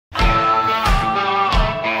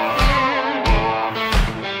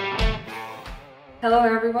Hello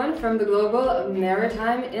everyone from the global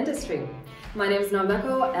maritime industry. My name is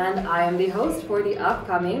Nombeko and I am the host for the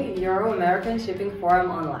upcoming Euro-American Shipping Forum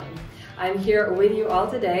Online. I'm here with you all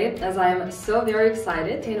today as I am so very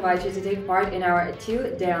excited to invite you to take part in our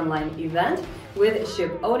two-day online event with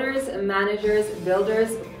ship owners, managers,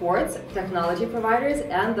 builders, ports, technology providers,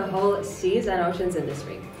 and the whole seas and oceans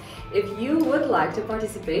industry. If you would like to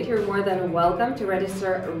participate, you're more than welcome to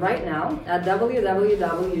register right now at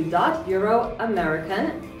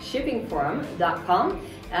www.euroamericanshippingforum.com,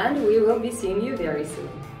 and we will be seeing you very soon.